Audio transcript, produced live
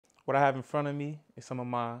What I have in front of me is some of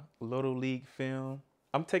my Little League film.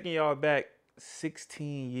 I'm taking y'all back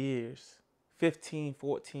 16 years, 15,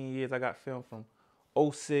 14 years. I got film from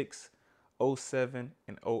 06, 07,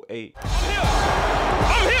 and 08. I'm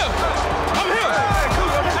here!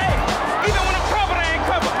 Hey, even when I'm covered, I ain't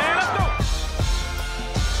covered, man. Let's go!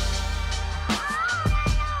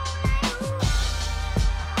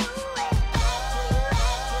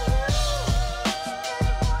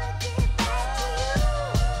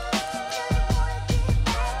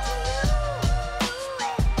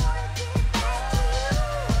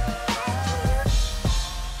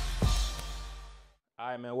 All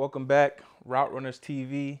right, man, welcome back. Route Runners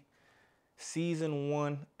TV, Season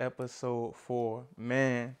 1, Episode 4.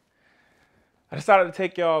 Man, I decided to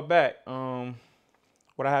take y'all back.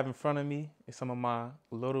 What I have in front of me is some of my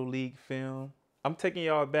Little League film. I'm taking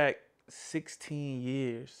y'all back 16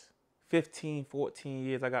 years, 15, 14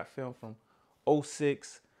 years. I got film from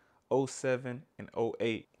 06, 07, and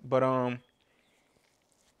 08. But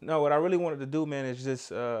no, what I really wanted to do, man, is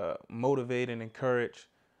just motivate and encourage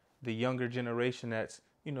the younger generation that's,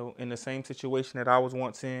 you know, in the same situation that I was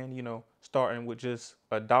once in, you know, starting with just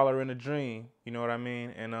 $1 in a dream, you know what I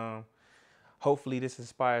mean? And hopefully this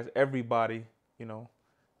inspires everybody, you know,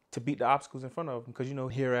 to beat the obstacles in front of them. Because, you know,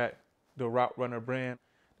 here at the Route Runner brand,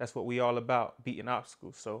 that's what we all about, beating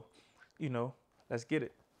obstacles. So, you know, let's get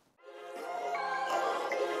it.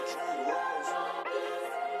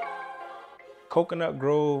 Coconut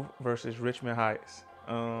Grove versus Richmond Heights.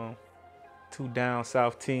 Two down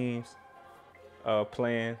south teams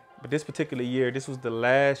playing. But this particular year, this was the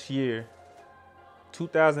last year,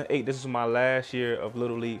 2008, this was my last year of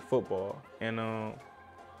Little League football. And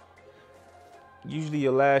usually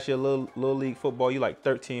your last year Little League football, you like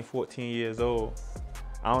 13, 14 years old.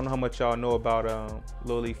 I don't know how much y'all know about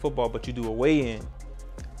Little League football, but you do a weigh-in.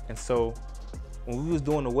 And so when we was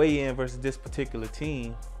doing the weigh-in versus this particular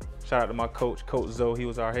team, shout out to my coach, Coach Zoe, he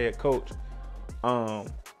was our head coach.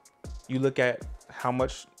 You look at how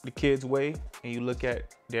much the kids weigh and you look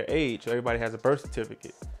at their age. Everybody has a birth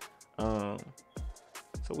certificate. So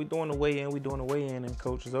we doing the weigh-in, and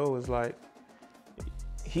Coach Zoe is like,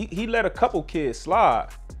 he let a couple kids slide,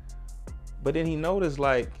 but then he noticed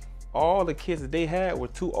like all the kids that they had were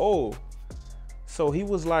too old. So he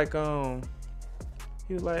was like, hey,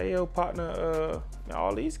 yo, partner, man,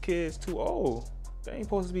 all these kids too old. They ain't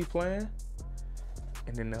supposed to be playing.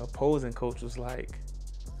 And then the opposing coach was like,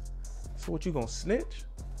 so what, you gonna snitch?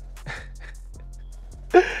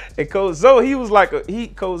 And Coach Zoe, he was like,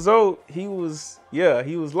 he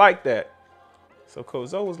was like that. So Coach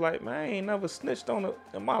Zoe was like, man, I ain't never snitched on it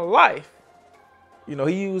in my life. You know,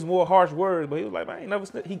 he used more harsh words, but he was like, man, I ain't never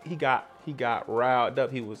snitched. He got riled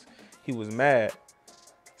up. He was mad.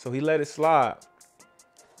 So he let it slide.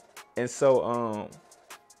 And so,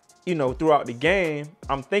 you know, throughout the game,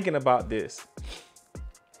 I'm thinking about this.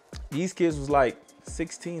 These kids was like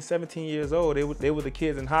 16, 17 years old. They were the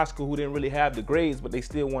kids in high school who didn't really have the grades, but they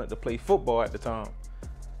still wanted to play football at the time.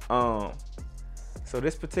 So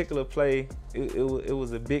this particular play, it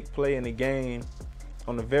was a big play in the game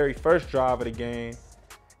on the very first drive of the game.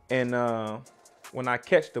 And when I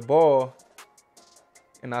catch the ball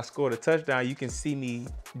and I scored a touchdown, you can see me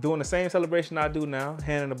doing the same celebration I do now,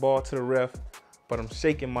 handing the ball to the ref, but I'm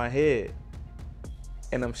shaking my head.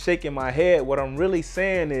 And I'm shaking my head. What I'm really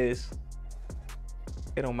saying is,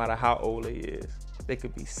 it don't matter how old they is. They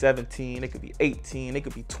could be 17, they could be 18, they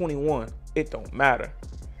could be 21. It don't matter.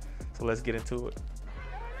 So let's get into it.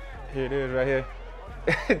 Here it is right here.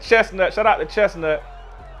 Chestnut, shout out to Chestnut.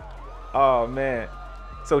 Oh man.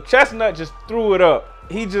 So Chestnut just threw it up.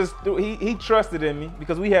 He trusted in me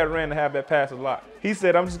because we had ran to have that pass a lot. He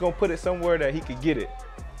said, I'm just gonna put it somewhere that he could get it.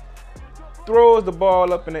 Throws the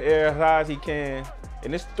ball up in the air as high as he can.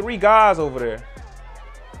 And there's 3 guys over there.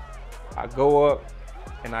 I go up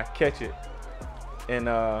and I catch it. And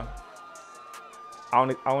I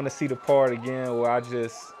want to see the part again where I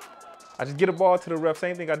just get a ball to the ref.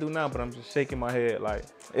 Same thing I do now, but I'm just shaking my head like,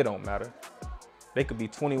 it don't matter. They could be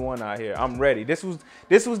 21 out here. I'm ready. This was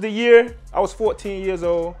the year, I was 14 years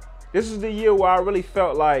old. This was the year where I really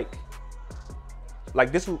felt like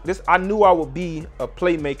I knew I would be a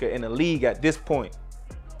playmaker in the league at this point.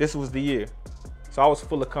 This was the year. So I was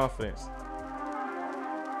full of confidence.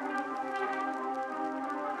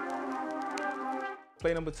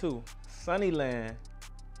 Play number 2, Sunnyland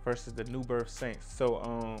versus the New Birth Saints.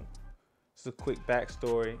 So it's a quick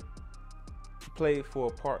backstory. Played for a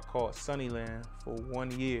park called Sunnyland for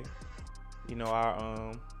 1 year. You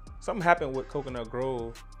know, something happened with Coconut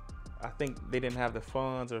Grove. I think they didn't have the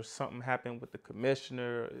funds, or something happened with the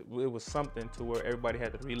commissioner. It was something to where everybody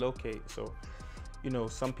had to relocate. So You know,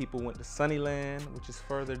 some people went to Sunnyland, which is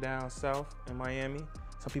further down south in Miami.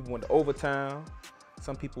 Some people went to Overtown.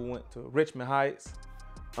 Some people went to Richmond Heights.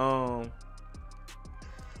 I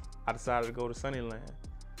decided to go to Sunnyland.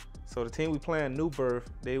 So the team we playing, New Birth,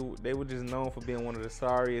 they were just known for being one of the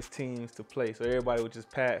sorriest teams to play. So everybody would just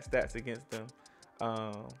pad stats against them.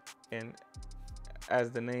 And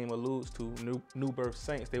as the name alludes to, New Birth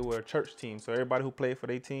Saints, they were a church team. So everybody who played for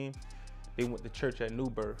their team, they went to church at New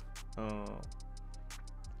Birth. And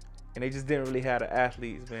they just didn't really have the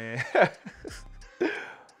athletes, man.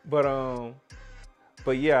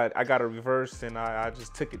 But yeah, I got a reverse and I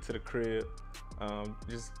just took it to the crib,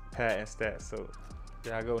 just padding stats. So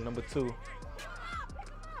there I go, number 2.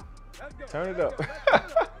 Turn it up.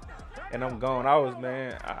 And I'm gone.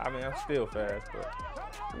 I mean, I'm still fast, but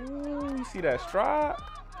ooh, you see that stride?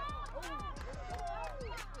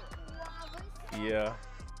 Yeah.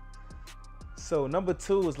 So number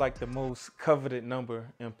 2 is like the most coveted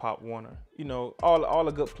number in Pop Warner. You know, all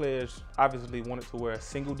the good players obviously wanted to wear a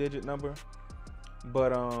single-digit number,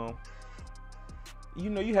 but you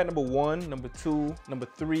know, you had number 1, number 2, number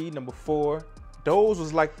 3, number 4. Those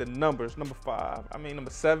was like the numbers. Number 5. I mean, number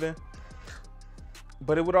 7.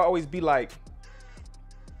 But it would always be like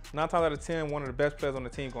 9 times out of 10, one of the best players on the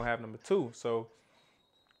team gonna have number 2. So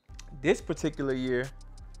this particular year,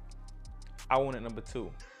 I wanted number 2.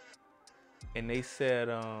 And they said,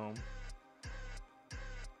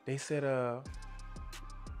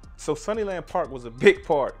 so Sunnyland Park was a big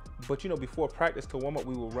park, but you know, before practice to warm up,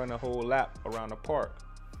 we would run a whole lap around the park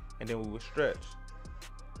and then we would stretch.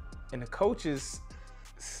 And the coaches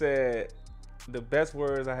said the best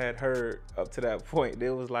words I had heard up to that point. They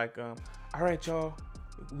was like, all right, y'all,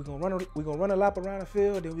 we're gonna run a lap around the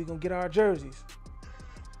field, then we're gonna get our jerseys.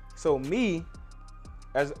 So me,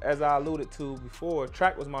 as I alluded to before,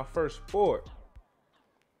 track was my first sport.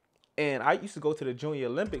 And I used to go to the Junior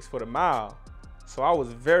Olympics for the mile. So I was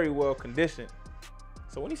very well conditioned.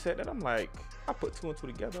 So when he said that, I'm like, I put 2 and 2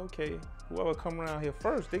 together. Okay, whoever come around here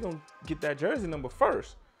first, they gonna get that jersey number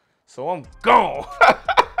first. So I'm gone.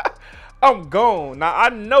 I'm gone. Now I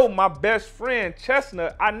know my best friend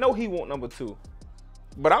Chestnut, I know he want number 2.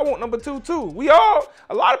 But I want number 2 too.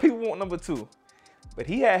 A lot of people want number 2. But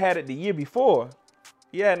he had it the year before.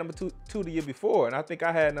 He had number 2 the year before. And I think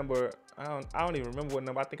I had number, I don't even remember what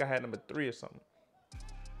number. I think I had number 3 or something.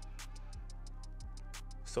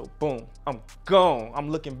 So boom, I'm gone. I'm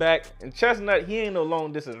looking back. And Chestnut, he ain't no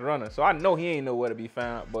long distance runner. So I know he ain't nowhere to be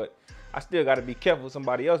found. But I still got to be careful.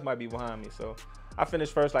 Somebody else might be behind me. So I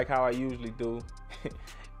finished first like how I usually do.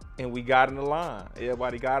 And we got in the line.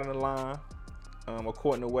 Everybody got in the line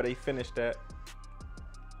according to where they finished at.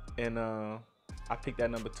 And I picked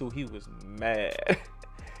that number 2. He was mad.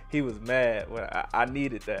 He was mad. Well, I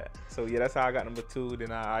needed that. So yeah, that's how I got number 2.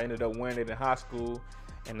 Then I ended up wearing it in high school.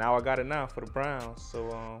 And now I got it now for the Browns.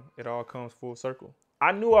 So it all comes full circle.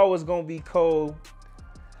 I knew I was going to be cold.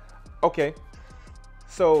 Okay.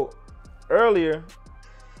 So earlier,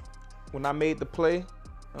 when I made the play,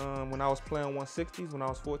 when I was playing 160s, when I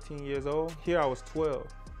was 14 years old, here I was 12.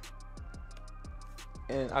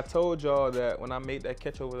 And I told y'all that when I made that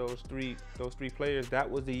catch over those three players,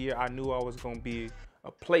 that was the year I knew I was going to be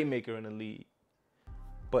a playmaker in the league.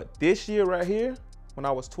 But this year right here, when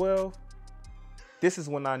I was 12, this is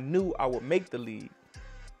when I knew I would make the league.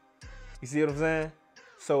 You see what I'm saying?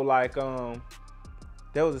 So like,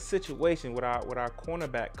 there was a situation with our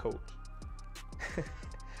cornerback coach.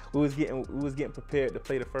 we was getting prepared to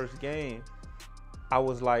play the first game. I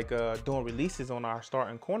was like doing releases on our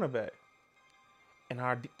starting cornerback. And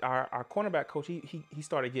our cornerback coach, he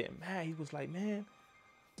started getting mad. He was like, man,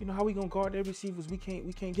 you know how we gonna guard their receivers? We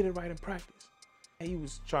can't get it right in practice. And he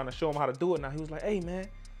was trying to show him how to do it. Now he was like, hey man,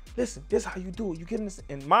 listen, this is how you do it. You get in this.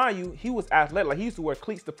 And mind you, he was athletic. Like he used to wear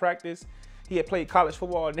cleats to practice. He had played college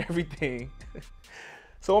football and everything.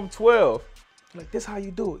 So I'm 12. He's like, this is how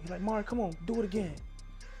you do it. He's like, Mario, come on, do it again.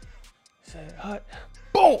 He said, hut,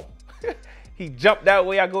 boom. He jumped that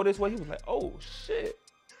way, I go this way. He was like, oh shit.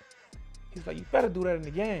 He's like, you better do that in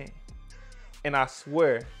the game. And I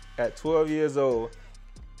swear, at 12 years old,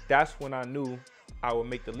 that's when I knew I would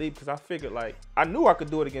make the leap. Because I figured, like, I knew I could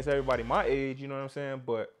do it against everybody my age, you know what I'm saying?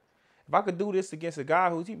 But if I could do this against a guy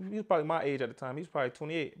he was probably my age at the time. He was probably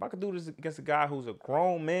 28. If I could do this against a guy who's a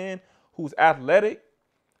grown man, who's athletic,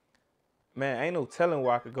 man, ain't no telling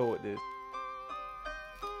where I could go with this.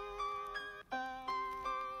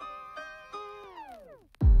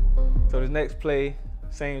 So this next play,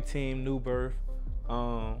 same team, New Birth.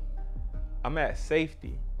 I'm at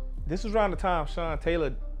safety. This was around the time Sean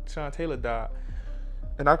Taylor died.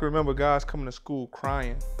 And I can remember guys coming to school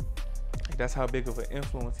crying. That's how big of an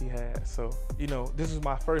influence he had. So, you know, this was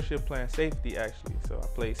my first year playing safety, actually. So I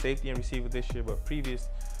played safety and receiver this year, but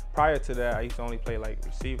prior to that, I used to only play like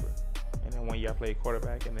receiver. And then one year I played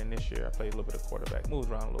quarterback, and then this year I played a little bit of quarterback, moved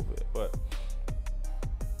around a little bit. But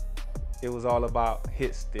it was all about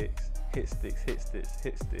hit sticks, hit sticks, hit sticks,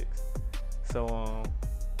 hit sticks. So,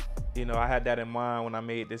 you know, I had that in mind when I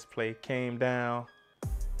made this play. Came down,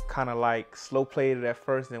 kind of like slow played it at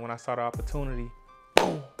first, and then when I saw the opportunity,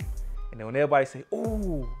 boom. And then when everybody say,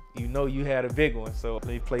 ooh, you know you had a big one. So let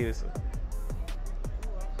me play this one.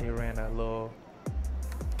 They ran a little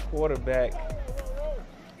quarterback.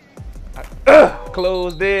 I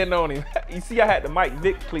closed in on him. You see, I had the Mike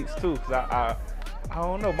Vick cleats too, because I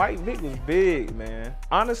don't know, Mike Vick was big, man.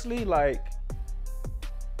 Honestly, like,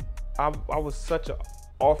 I was such an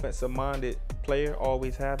offensive-minded player,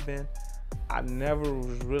 always have been. I never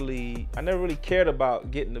really cared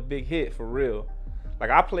about getting a big hit for real. Like,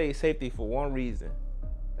 I played safety for one reason.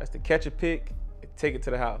 That's to catch a pick and take it to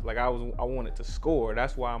the house. Like, I wanted to score.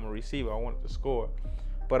 That's why I'm a receiver. I wanted to score.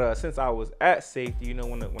 But since I was at safety, you know,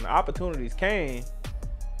 when the opportunities came,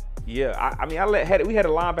 yeah, I mean, we had a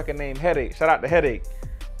linebacker named Headache. Shout out to Headache.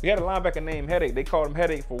 We had a linebacker named Headache. They called him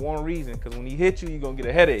Headache for one reason, because when he hit you, you're going to get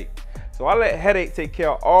a headache. So I let Headache take care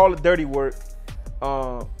of all the dirty work.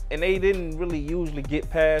 And they didn't really usually get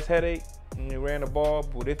past Headache when they ran the ball.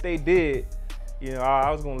 But if they did, you know, I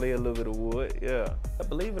was going to lay a little bit of wood, yeah. But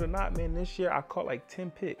believe it or not, man, this year I caught like 10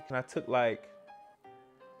 picks. And I took like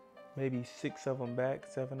maybe 6 of them back,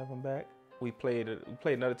 7 of them back. We played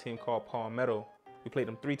another team called Palmetto. We played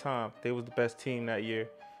them 3 times. They was the best team that year.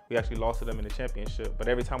 We actually lost to them in the championship. But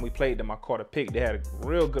every time we played them, I caught a pick. They had a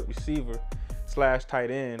real good receiver /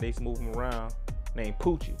 tight end. They used to move him around, named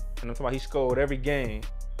Poochie. And I'm talking about he scored every game.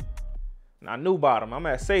 And I knew about him. I'm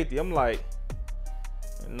at safety. I'm like,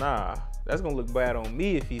 nah, that's going to look bad on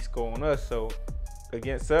me if he scored on us. So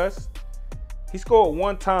against us, he scored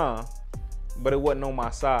 1 time, but it wasn't on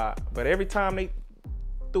my side. But every time they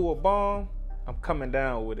threw a bomb, I'm coming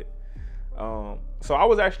down with it. So I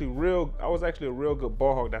was actually a real good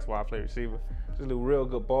ball hawk. That's why I play receiver. Just a real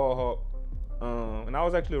good ball hawk. And I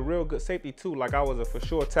was actually a real good safety too. Like, I was a for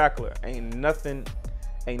sure tackler. Ain't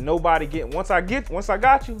nobody getting. Once I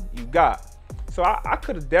got you, you got. So I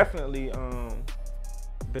could have definitely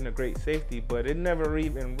been a great safety, but it never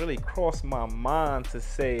even really crossed my mind to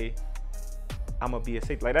say I'm gonna be a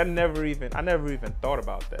safety. Like, I never even thought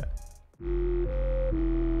about that.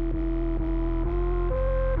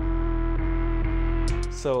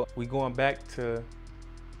 So we going back to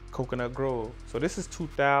Coconut Grove. So this is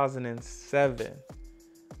 2007.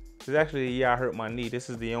 This is actually the year I hurt my knee. This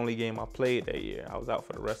is the only game I played that year. I was out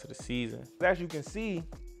for the rest of the season. As you can see,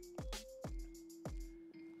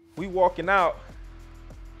 we walking out.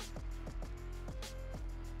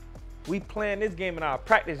 We playing this game in our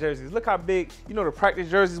practice jerseys. Look how big, you know, the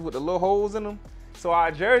practice jerseys with the little holes in them. So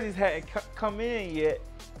our jerseys hadn't come in yet.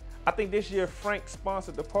 I think this year Frank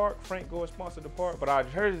sponsored the park. Frank Gore sponsored the park, but our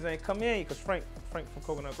jerseys ain't come in because Frank from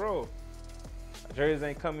Coconut Grove. Our jerseys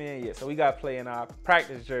ain't come in yet, so we got to play in our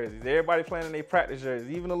practice jerseys. Everybody playing in their practice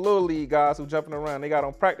jerseys. Even the little league guys who jumping around, they got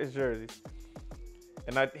on practice jerseys.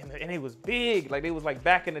 And it was big, like they was like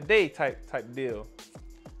back in the day type deal.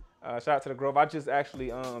 Shout out to the Grove. I just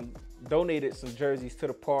actually donated some jerseys to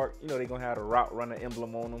the park. You know, they gonna have a route runner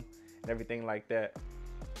emblem on them and everything like that.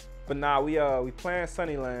 But nah, we playing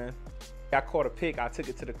Sunnyland. I caught a pick. I took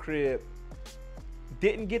it to the crib.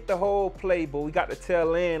 Didn't get the whole play, but we got the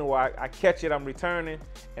tail end where I catch it, I'm returning,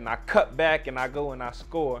 and I cut back and I go and I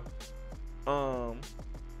score.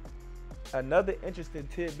 Another interesting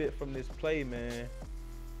tidbit from this play, man.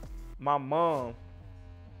 My mom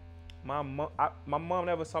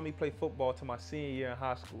never saw me play football till my senior year in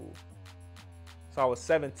high school. So I was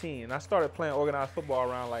 17, and I started playing organized football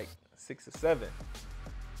around like 6 or 7.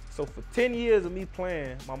 So for 10 years of me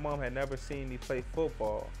playing, my mom had never seen me play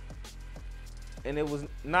football. And it was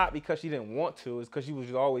not because she didn't want to, it's because she was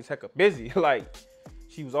just always hecka busy. Like,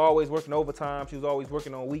 she was always working overtime, she was always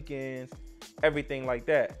working on weekends, everything like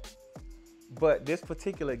that. But this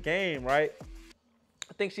particular game, right,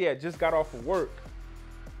 I think she had just got off of work.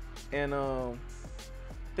 And I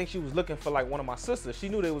think she was looking for like one of my sisters. She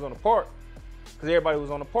knew they was on the park because everybody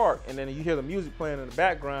was on the park. And then you hear the music playing in the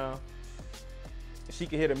background. She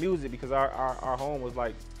could hear the music because our home was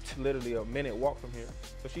like literally a minute walk from here.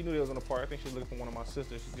 So she knew they was on the park. I think she was looking for one of my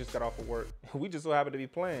sisters. She just got off of work. We just so happened to be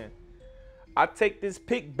playing. I take this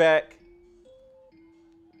pick back.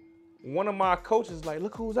 One of my coaches like,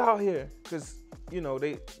 look who's out here. Because, you know,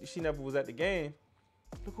 she never was at the game.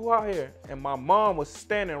 Look who out here. And my mom was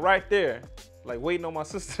standing right there, like waiting on my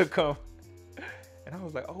sister to come. And I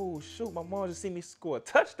was like, oh shoot, my mom just seen me score a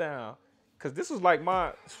touchdown. Cause this was like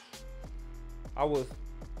I was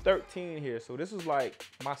 13 here, so this was like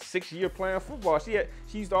my 6th year playing football. She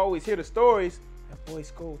used to always hear the stories. That boy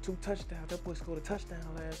scored 2 touchdowns. That boy scored a touchdown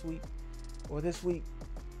last week or this week.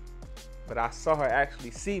 But I saw her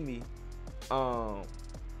actually see me.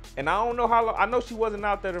 And I don't know how long. I know she wasn't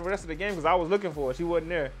out there the rest of the game because I was looking for her. She wasn't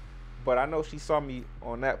there. But I know she saw me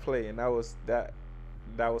on that play, and that was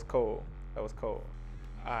cold. That was cold.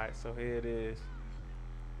 All right, so here it is.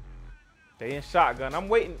 They in shotgun. I'm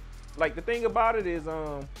waiting. Like, the thing about it is,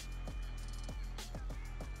 you're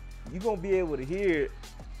going to be able to hear it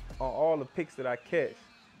on all the picks that I catch.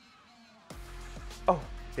 Oh,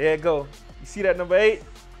 there it go. You see that number 8?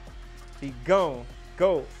 He gone.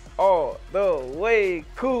 Go all the way.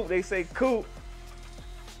 Coop. They say Coop.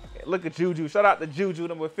 Look at Juju. Shout out to Juju,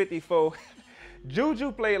 number 54.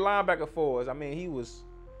 Juju played linebacker for us. I mean, he was,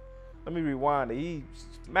 let me rewind it. He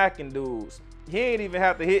smacking dudes. He ain't even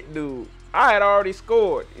have to hit dudes. I had already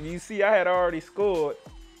scored. And you see, I had already scored.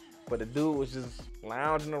 But the dude was just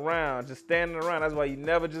lounging around, just standing around. That's why you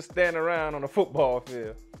never just stand around on a football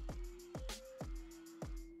field.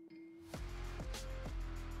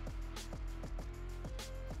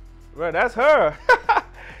 Bro, that's her.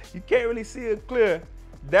 You can't really see it clear.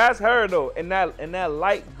 That's her though. In that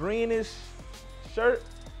light greenish shirt.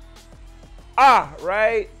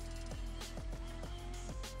 Right?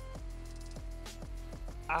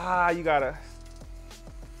 You gotta.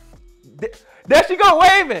 There she go,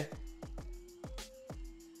 waving.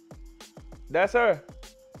 That's her.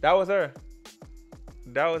 That was her.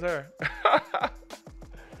 That was her.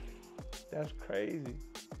 That's crazy.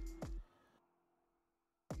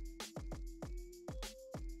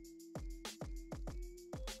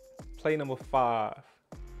 Play number 5.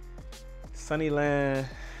 Sunnyland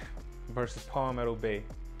versus Palmetto Bay.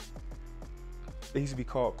 They used to be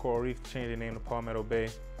called Coral Reef, changed their name to Palmetto Bay.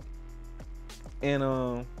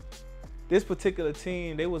 And this particular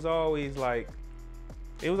team, they was always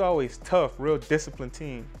tough, real disciplined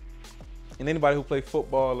team. And anybody who played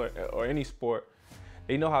football or any sport,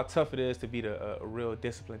 they know how tough it is to beat a real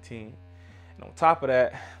disciplined team. And on top of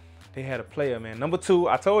that, they had a player, man. Number 2,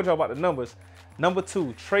 I told y'all about the numbers. Number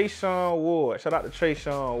 2, Trayshawn Ward. Shout out to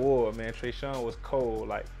Trayshawn Ward, man. Trayshawn was cold.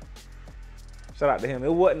 Like, shout out to him.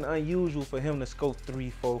 It wasn't unusual for him to score 3,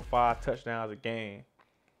 4, 5 touchdowns a game.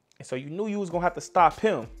 And so you knew you was going to have to stop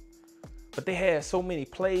him. But they had so many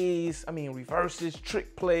plays. I mean, reverses,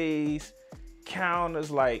 trick plays, counters.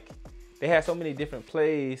 Like, they had so many different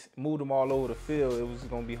plays, moved them all over the field. It was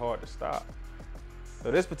going to be hard to stop.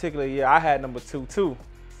 So this particular year, I had number 2 too.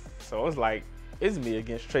 So it was like, it's me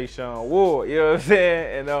against Trayshawn Ward, you know what I'm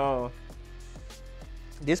saying? And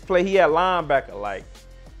this play, he had linebacker, like,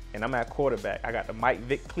 and I'm at quarterback. I got the Mike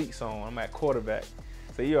Vick cleats on. I'm at quarterback.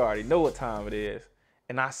 So you already know what time it is.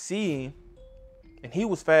 And I see him, and he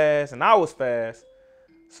was fast, and I was fast.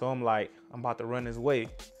 So I'm like, I'm about to run his way.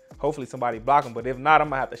 Hopefully somebody block him, but if not, I'm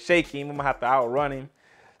gonna have to shake him. I'm gonna have to outrun him.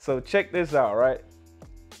 So check this out, right?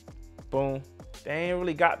 Boom. They ain't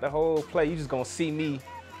really got the whole play. You just gonna see me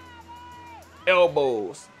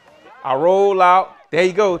elbows. I roll out. There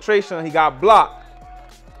you go, Trayshawn. He got blocked.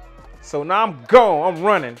 So now I'm gone. I'm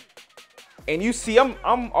running. And you see, I'm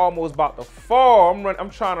almost about to fall. I'm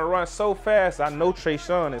trying to run so fast. I know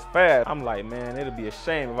Trayshawn is fast. I'm like, man, it'll be a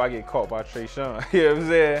shame if I get caught by Trayshawn. You know what I'm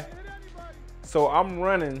saying? So I'm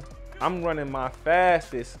running my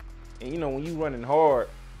fastest. And you know, when you running hard,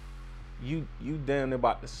 you damn near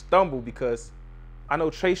about to stumble because I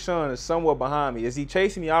know Trayshawn is somewhere behind me. Is he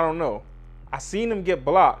chasing me? I don't know. I seen him get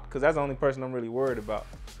blocked because that's the only person I'm really worried about.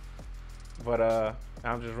 But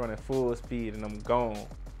I'm just running full speed and I'm gone.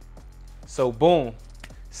 So boom,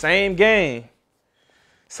 same game.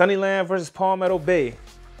 Sunnyland versus Palmetto Bay.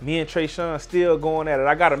 Me and Trayshawn still going at it.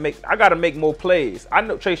 I gotta make more plays. I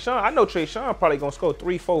know Trayshawn probably gonna score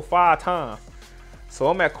 3, 4, 5 times. So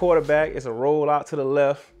I'm at quarterback. It's a roll out to the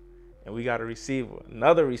left, and we got a receiver,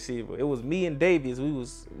 another receiver. It was me and Davies. We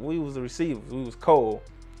was the receivers. We was cold.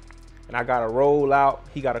 And I got a roll out.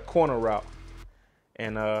 He got a corner route.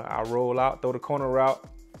 And I roll out, throw the corner route,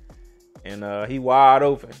 and he wide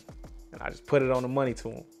open. And I just put it on the money to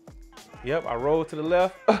him. Yep, I roll to the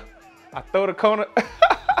left. I throw the corner.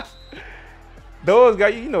 Those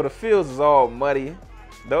guys, you know, the fields is all muddy.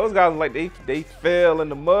 Those guys like they fell in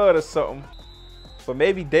the mud or something. But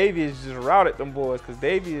maybe Davies just routed them boys because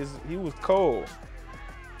Davies, he was cold.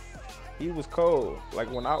 He was cold.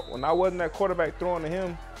 Like when I wasn't that quarterback throwing to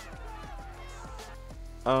him,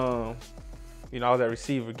 you know, I was that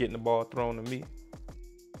receiver getting the ball thrown to me.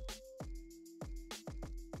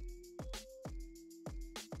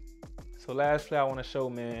 So So last play I want to show,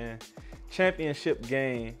 man, championship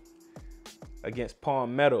game against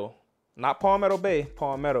Palmetto. Not Palmetto Bay,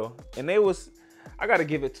 Palmetto. And I got to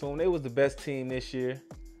give it to them. They was the best team this year.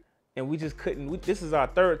 And we just couldn't, this is our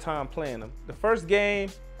third time playing them. The first game,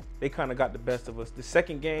 they kind of got the best of us. The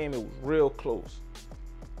second game, it was real close.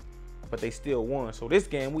 But they still won. So this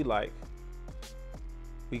game, we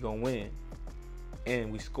gonna win.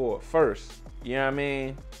 And we scored first. You know what I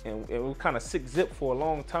mean? And we were kind of 6-zip for a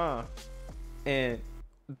long time. And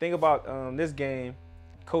the thing about this game,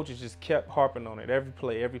 coaches just kept harping on it every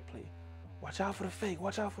play. Watch out for the fake,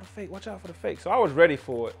 watch out for the fake, watch out for the fake. So I was ready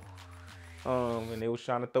for it. And they was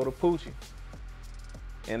trying to throw the Poochie.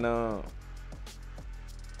 And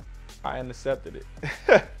I intercepted it.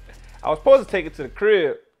 I was supposed to take it to the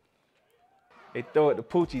crib. They throw it to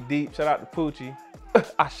Poochie deep. Shout out to Poochie.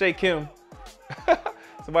 I shake him.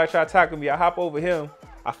 Somebody try to tackle me. I hop over him.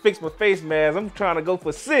 I fix my face mask. I'm trying to go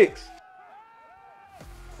for 6.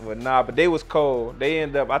 But nah, but they was cold. They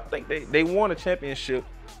end up, I think they won a championship.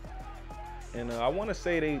 And I want to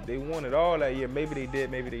say they won it all that year. Maybe they did,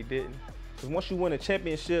 maybe they didn't. Because once you win a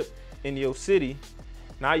championship in your city,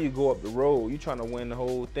 now you go up the road. You're trying to win the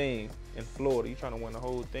whole thing in Florida. You're trying to win the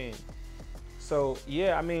whole thing. So,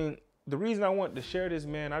 yeah, I mean, the reason I wanted to share this,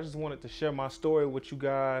 man, I just wanted to share my story with you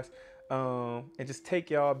guys and just take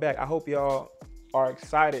y'all back. I hope y'all are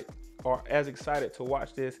excited or as excited to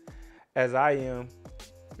watch this as I am.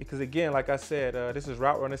 Because, again, like I said, this is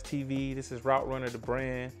Route Runners TV. This is Route Runner, the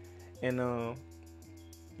brand. And,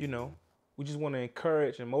 you know, we just want to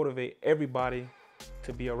encourage and motivate everybody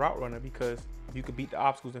to be a route runner, because if you can beat the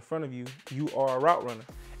obstacles in front of you, you are a route runner.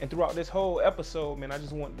 And throughout this whole episode, man, I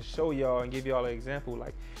just wanted to show y'all and give y'all an example.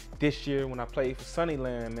 Like this year when I played for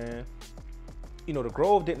Sunnyland, man, you know, the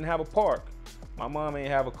Grove didn't have a park. My mom ain't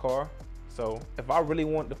have a car. So if I really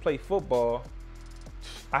wanted to play football,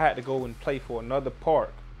 I had to go and play for another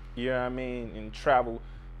park, you know what I mean, and travel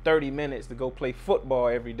 30 minutes to go play football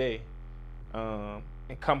every day. And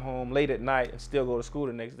come home late at night and still go to school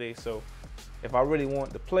the next day. So if I really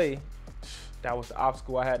wanted to play, that was the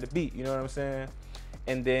obstacle I had to beat, you know what I'm saying?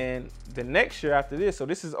 And then the next year after this, so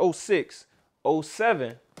this is 06,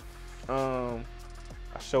 07, I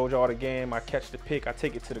showed y'all the game, I catch the pick, I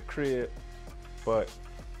take it to the crib, but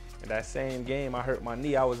in that same game, I hurt my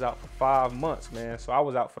knee. I was out for 5 months, man. So I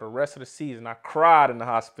was out for the rest of the season. I cried in the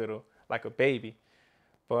hospital like a baby,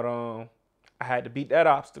 but I had to beat that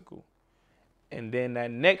obstacle. And then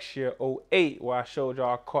that next year, 08, where I showed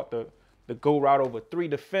y'all I caught the go route over 3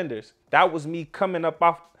 defenders. That was me coming up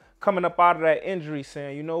out of that injury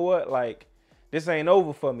saying, you know what, like, this ain't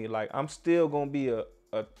over for me. Like, I'm still gonna be a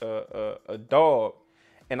dog.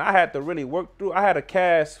 And I had to really work through. I had a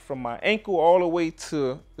cast from my ankle all the way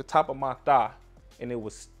to the top of my thigh. And it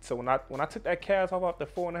was, so when I took that cast off after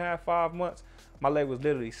 4.5, 5 months, my leg was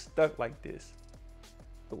literally stuck like this.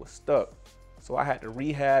 It was stuck. So I had to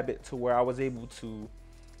rehab it to where I was able to,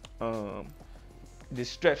 this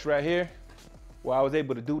stretch right here, where I was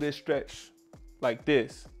able to do this stretch like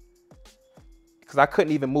this. Because I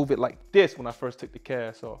couldn't even move it like this when I first took the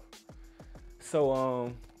cast off.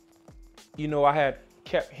 So, you know, I had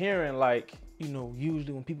kept hearing, like, you know,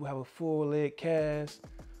 usually when people have a full leg cast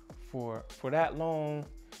for that long,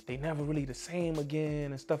 they never really the same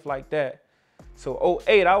again and stuff like that. So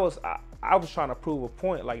 08, I was trying to prove a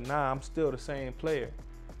point, like, nah, I'm still the same player.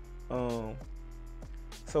 So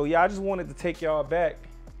yeah, I just wanted to take y'all back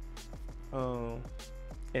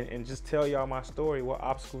and just tell y'all my story, what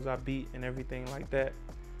obstacles I beat and everything like that,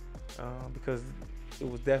 because it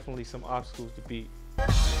was definitely some obstacles to beat.